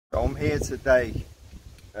I'm here today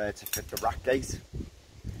to fit the rat gate,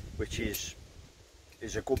 which is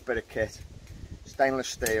a good bit of kit. Stainless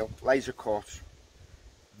steel, laser cut,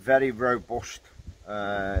 very robust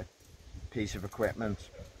piece of equipment.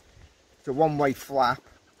 It's a one-way flap,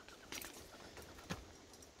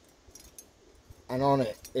 and on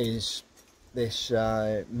it is this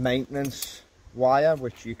maintenance wire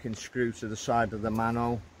which you can screw to the side of the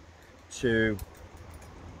manhole to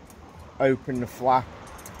open the flap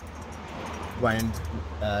when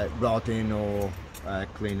rodding or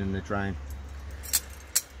cleaning the drain.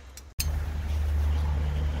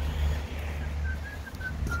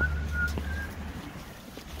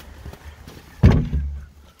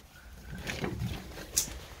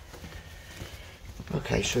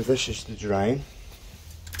 Okay, so this is the drain.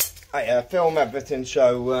 I film everything,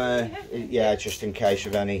 so yeah, just in case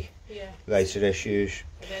of any later issues.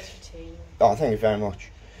 Oh, thank you very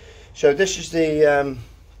much. So this is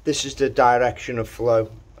the direction of flow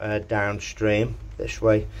downstream. This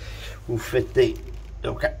way we'll fit the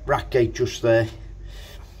rat gate just there,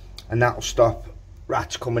 and that'll stop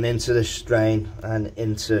rats coming into this drain and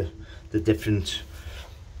into the different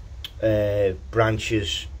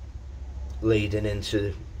branches leading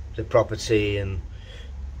into the property and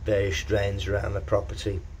various drains around the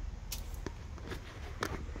property.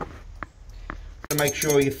 Make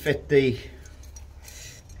sure you fit the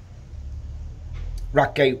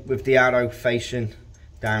rat gate with the arrow facing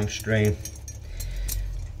downstream.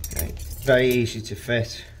 Okay, very easy to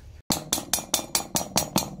fit. I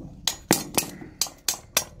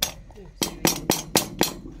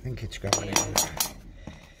think it's going in.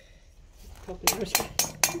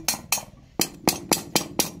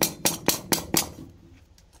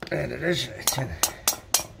 There it is. It's in.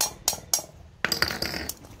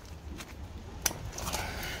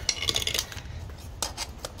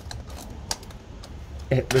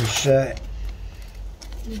 It was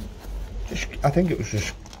just, I think it was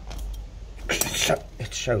just,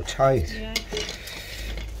 it's so tight. Yeah.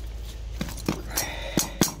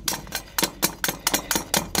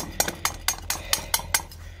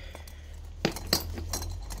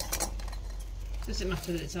 Does it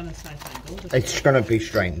matter that it's on a slight angle? It's going to be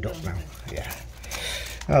straightened up now, yeah.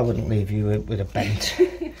 I wouldn't leave you with a bent,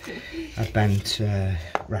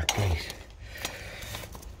 rat gate.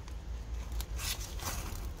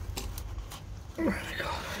 There we go.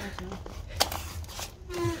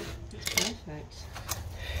 That's perfect.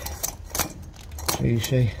 So you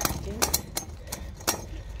see,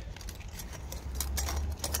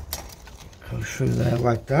 goes through there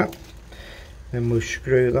like that. Then we'll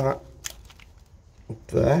screw that up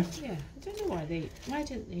there. Yeah, I don't know why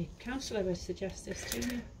didn't the council ever suggest this to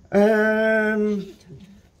me?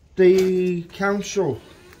 The council,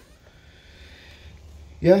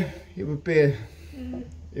 yeah, it would be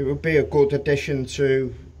a good addition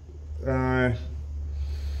to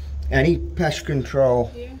any pest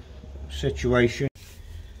control situation.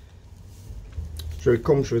 So it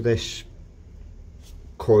comes with this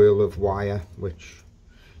coil of wire, which,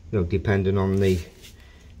 you know, depending on the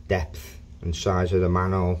depth and size of the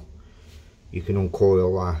manhole, you can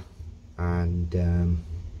uncoil that and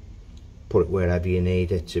put it wherever you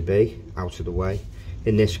need it to be, out of the way.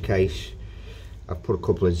 In this case, I've put a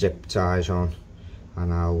couple of zip ties on,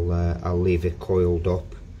 and I'll leave it coiled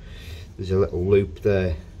up. There's a little loop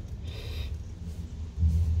there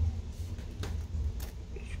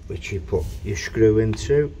which you put your screw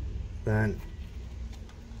into. Then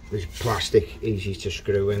there's plastic, easy to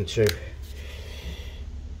screw into.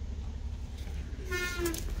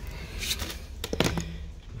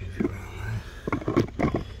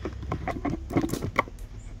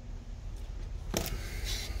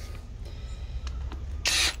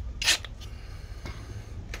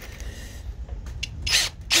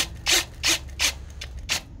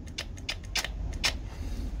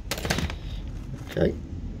 Okay,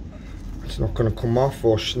 it's not going to come off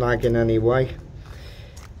or snag in any way.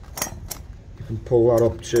 You can pull that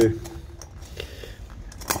up to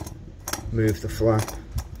move the flap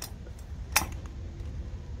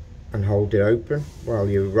and hold it open while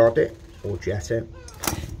you rod it or jet it.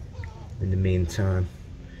 In the meantime,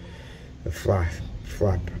 the flap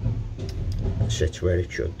sits where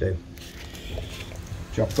it should do.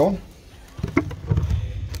 Job done.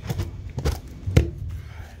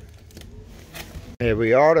 Here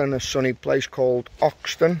we are in a sunny place called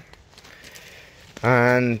Oxton,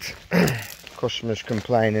 and customers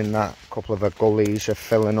complaining that a couple of the gullies are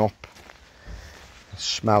filling up,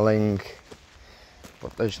 smelling,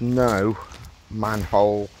 but there's no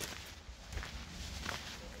manhole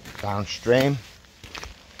downstream.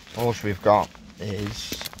 All we've got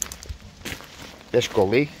is this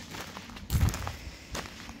gully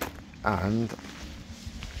and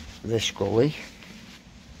this gully.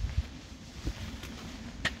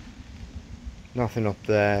 Nothing up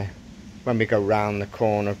there. When we go round the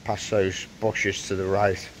corner past those bushes to the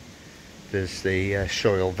right, there's the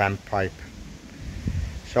soil vent pipe.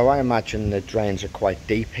 So I imagine the drains are quite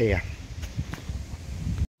deep here.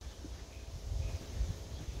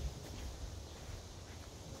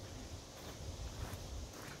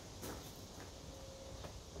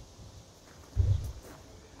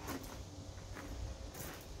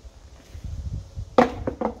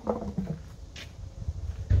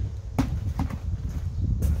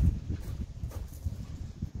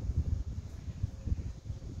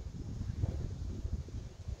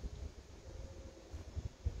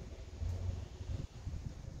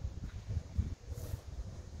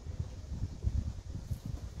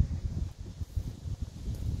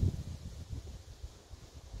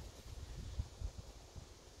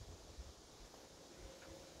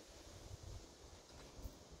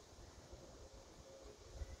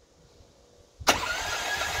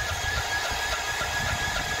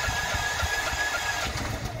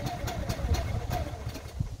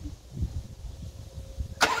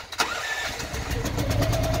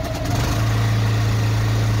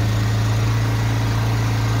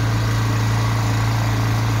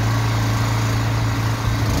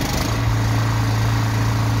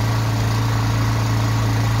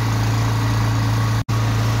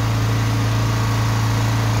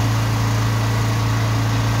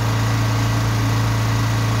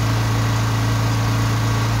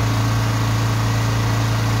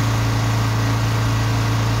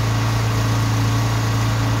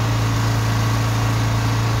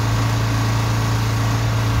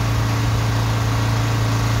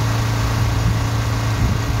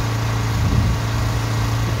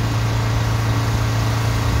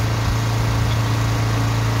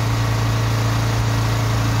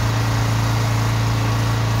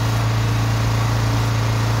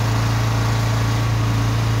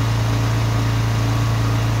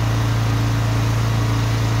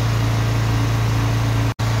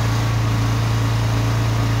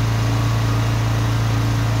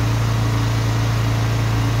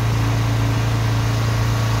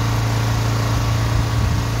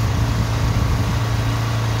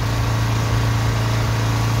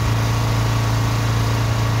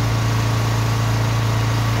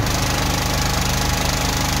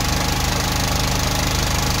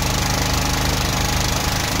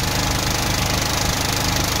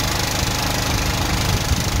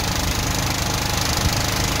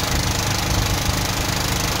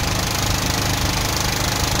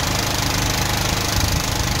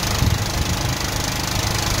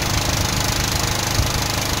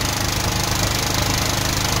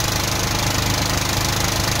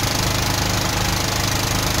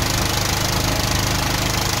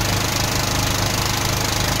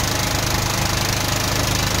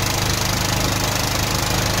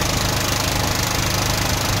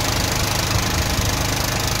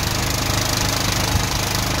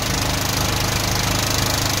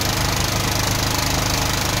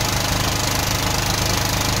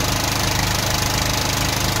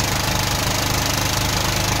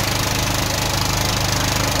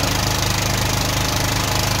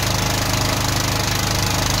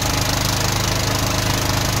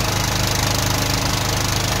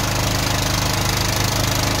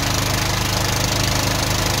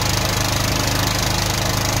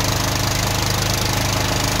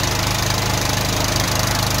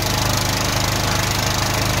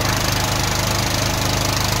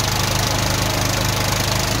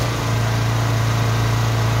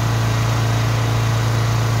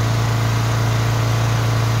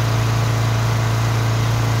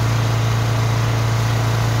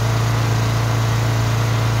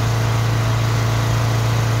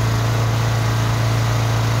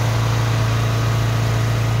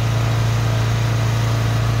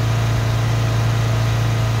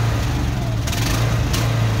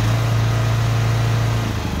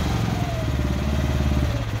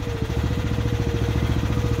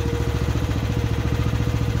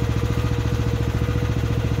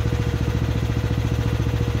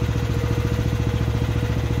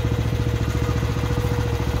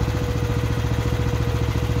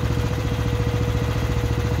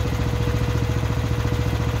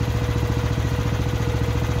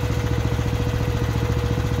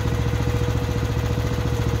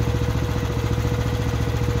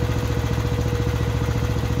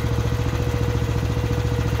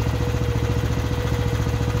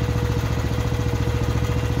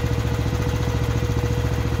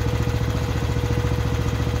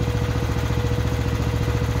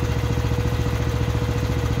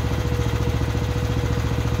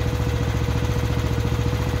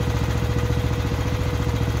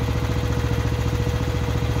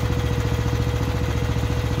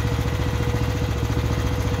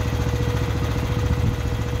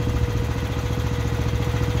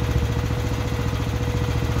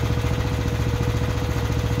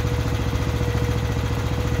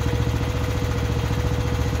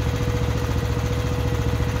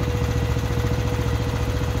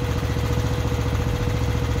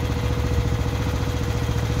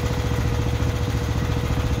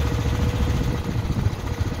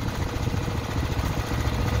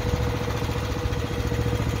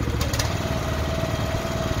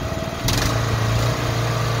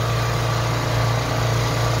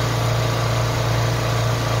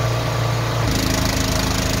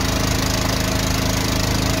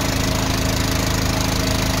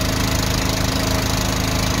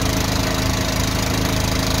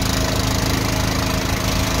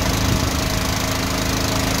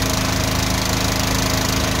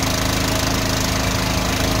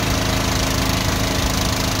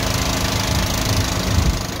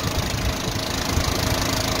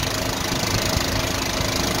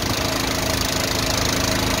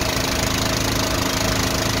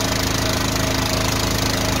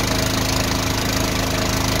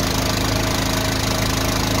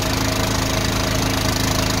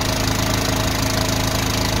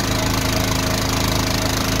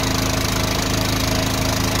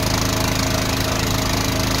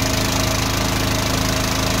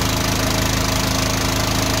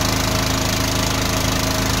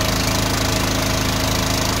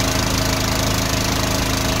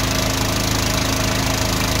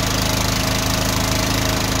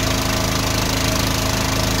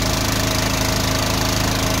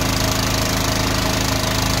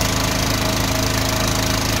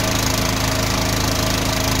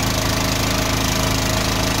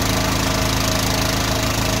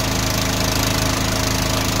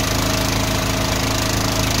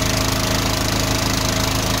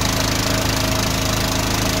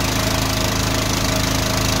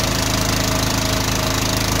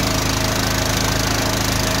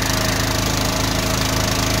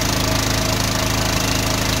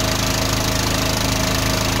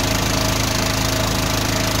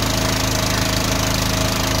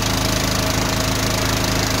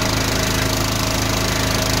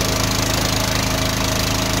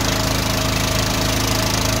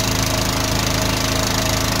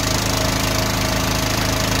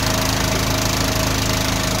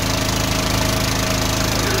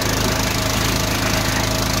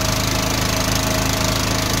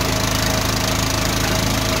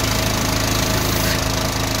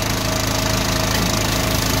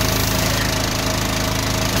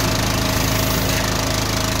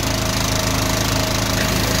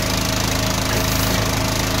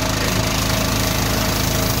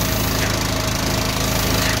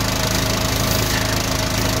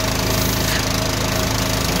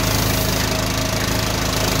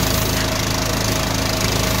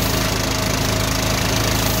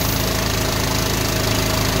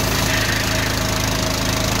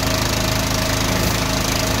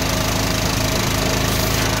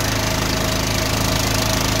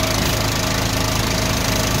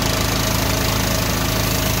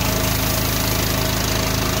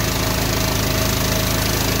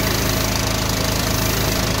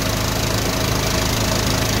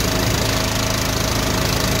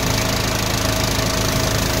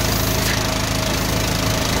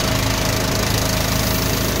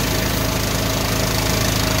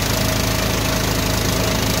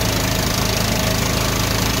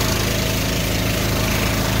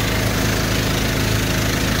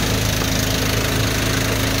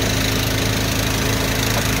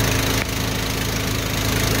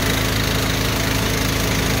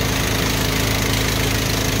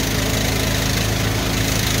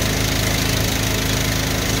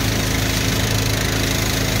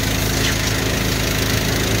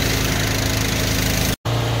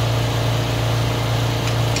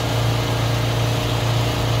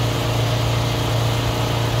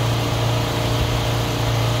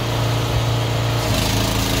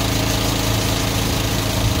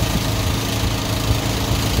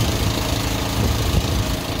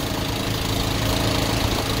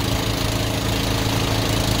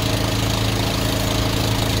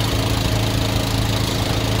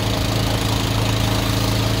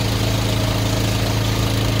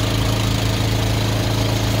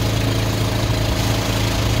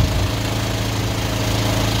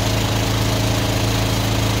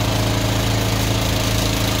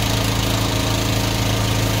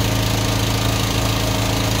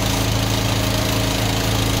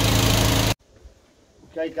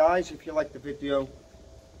 guys, if you like the video,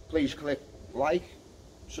 please click like,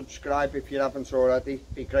 subscribe if you haven't already.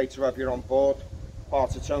 Be great to have you on board,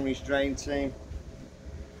 part of Tony's Drain team.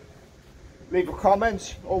 Leave a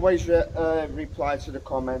comment, always reply to the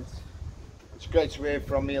comments. It's great to hear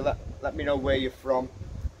from you. Let me know where you're from,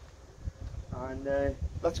 and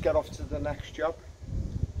let's get off to the next job.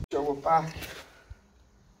 So we're back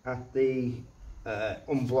at the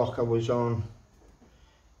unblock I was on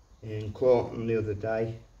in Clawton the other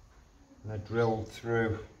day, and I drilled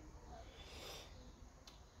through,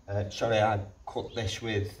 I cut this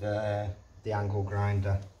with the angle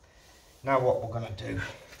grinder. Now what we're going to do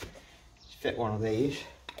is fit one of these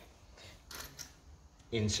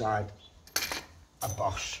inside a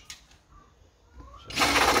boss.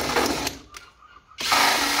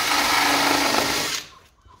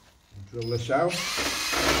 Drill this out.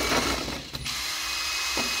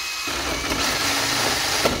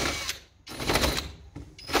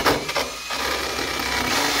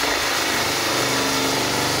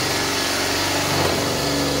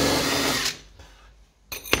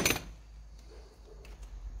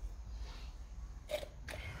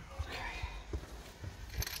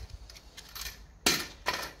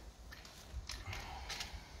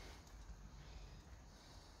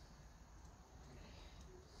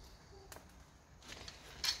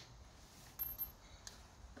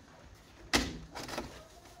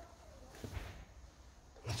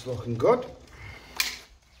 It's looking good.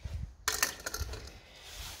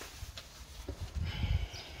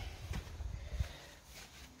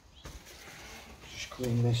 Just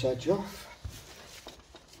clean this edge off.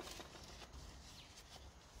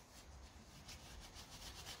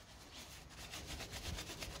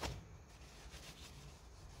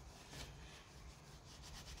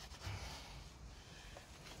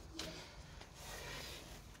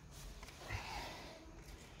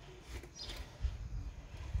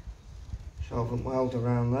 Solvent weld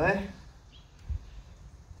around there.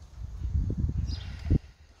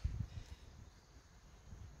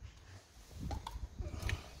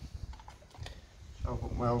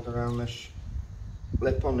 Solvent weld around this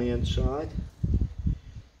lip on the inside.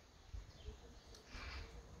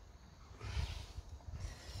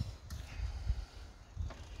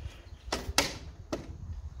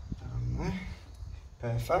 Down there.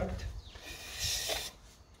 Perfect.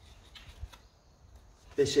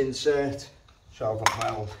 This insert, solvent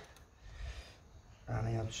weld around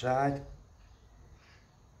the outside,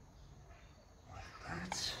 like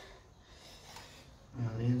that,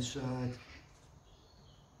 around the inside,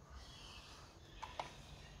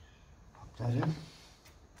 pop that in.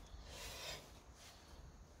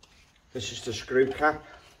 This is the screw cap,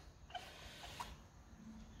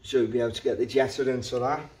 so you'll be able to get the jetter into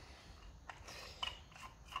that.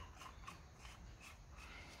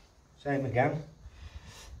 Same again.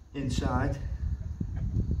 Inside,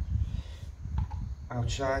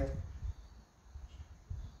 outside,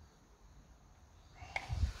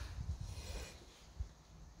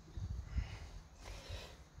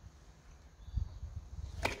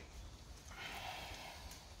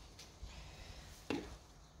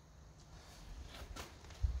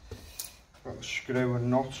 got a screw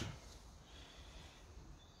and nut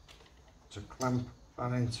to clamp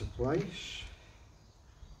that into place.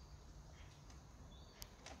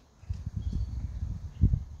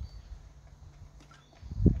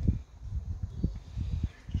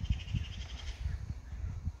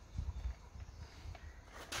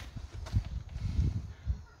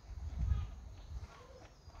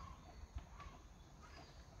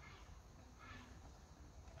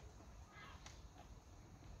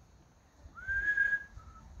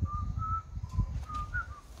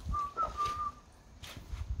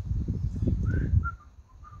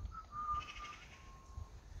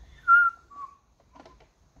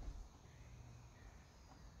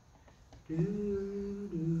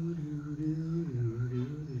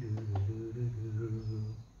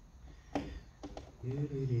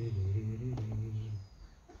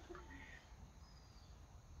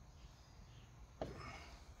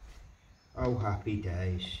 Oh, happy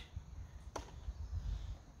days.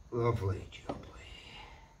 Lovely jubbly.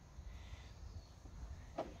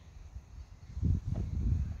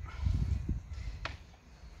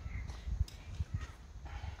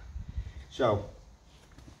 So,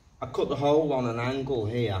 I cut the hole on an angle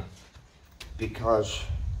here because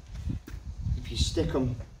if you stick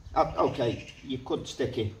them, okay, you could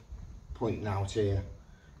stick it pointing out here,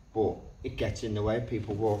 but it gets in the way of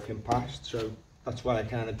people walking past, so that's why I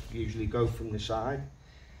kind of usually go from the side.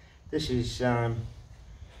 This is your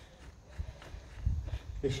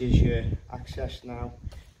access now.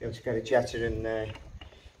 Be able to get a jetter in there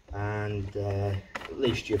and at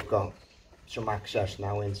least you've got some access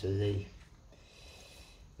now into the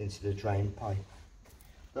drain pipe.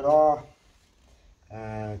 There are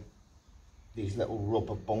these little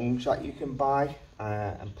rubber bungs that you can buy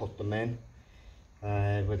and put them in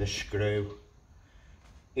with a screw,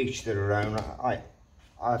 each to their own.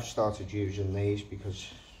 I've started using these because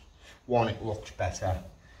one, it looks better,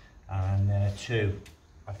 and two,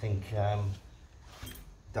 I think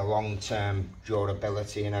the long-term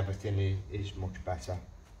durability and everything is much better.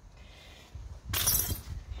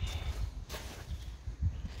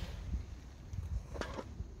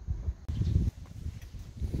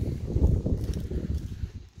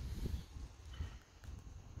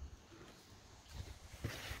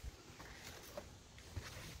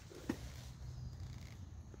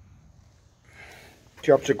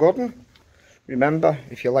 Job's a good one. Remember,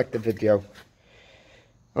 if you like the video,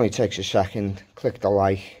 only takes a second, click the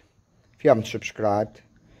like. If you haven't subscribed,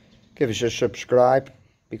 give us a subscribe,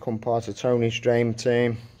 become part of Tony's Dream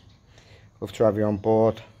Team. Love to have you on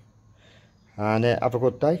board, and have a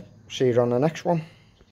good day. See you on the next one.